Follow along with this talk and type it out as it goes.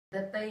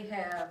that they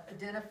have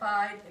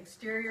identified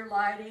exterior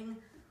lighting,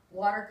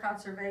 water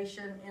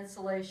conservation,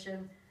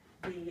 insulation,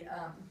 the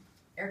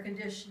air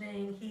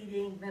conditioning,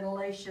 heating,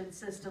 ventilation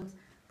systems,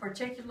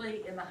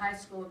 particularly in the high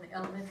school and the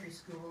elementary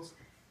schools,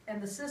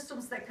 and the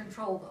systems that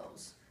control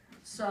those.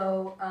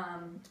 So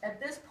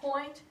at this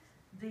point,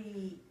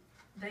 they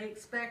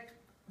expect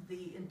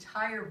the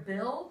entire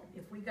bill,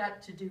 if we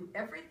got to do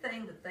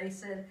everything that they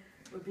said,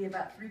 would be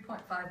about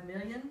 $3.5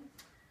 million.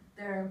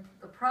 They're in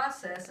the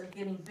process of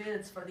getting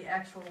bids for the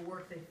actual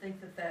work. They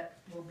think that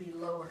will be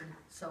lowered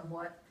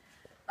somewhat.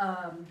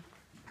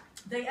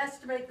 They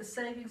estimate the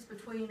savings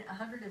between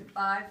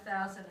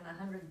 $105,000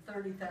 and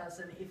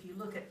 $130,000 if you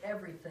look at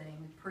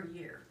everything per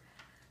year.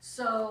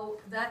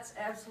 So that's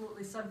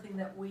absolutely something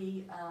that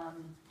we,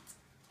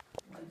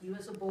 like you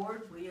as a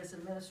board, we as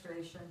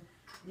administration,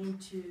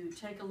 need to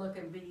take a look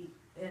and be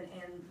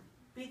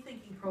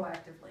thinking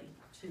proactively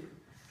too.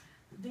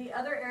 The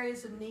other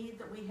areas of need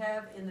that we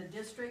have in the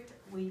district,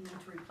 we need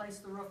to replace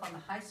the roof on the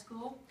high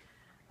school.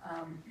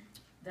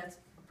 That's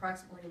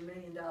approximately $1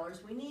 million.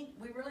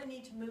 We really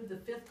need to move the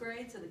 5th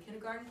grades and the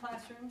kindergarten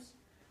classrooms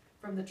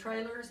from the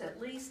trailers. At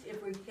least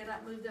if we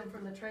cannot move them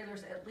from the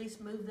trailers, at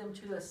least move them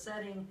to a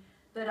setting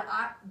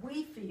that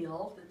we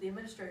feel, that the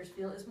administrators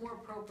feel is more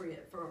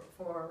appropriate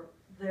for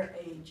their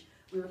age.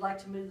 We would like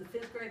to move the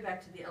 5th grade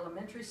back to the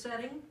elementary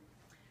setting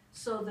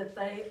so that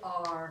they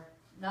are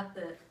not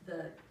the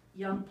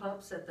young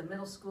pups at the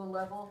middle school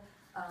level.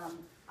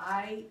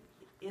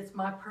 It's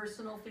my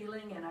personal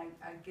feeling, and I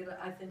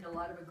think a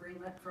lot of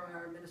agreement from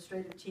our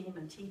administrative team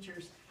and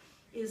teachers,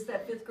 is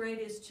that 5th grade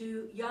is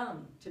too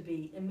young to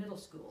be in middle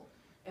school,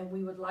 and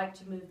we would like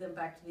to move them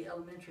back to the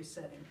elementary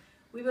setting.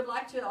 We would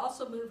like to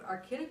also move our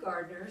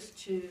kindergartners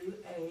to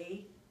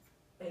a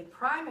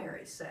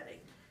primary setting,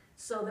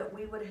 so that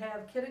we would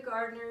have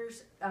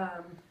kindergartners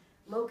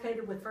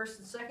located with 1st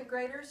and 2nd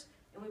graders,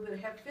 and we would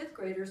have 5th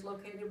graders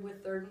located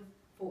with 3rd and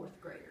 4th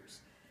graders.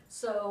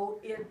 So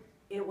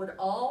it would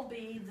all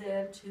be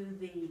then to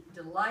the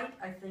delight,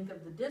 I think,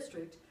 of the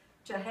district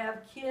to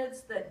have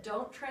kids that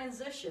don't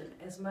transition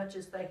as much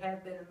as they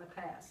have been in the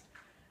past.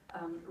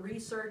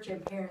 Research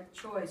and parent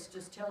choice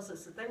just tells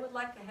us that they would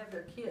like to have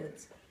their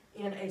kids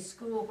in a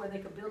school where they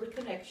could build a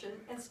connection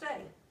and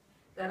stay.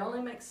 That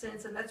only makes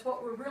sense, and that's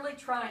what we're really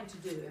trying to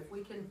do.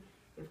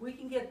 If we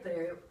can get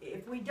there.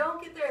 If we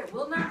don't get there, it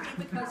will not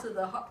be because of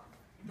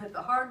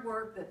the hard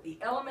work that the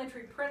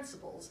elementary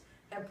principals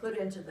have put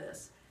into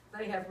this.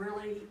 They have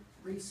really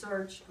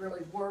researched,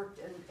 really worked,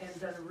 and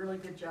done a really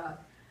good job.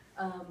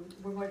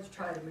 We're going to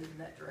try to move in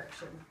that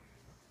direction.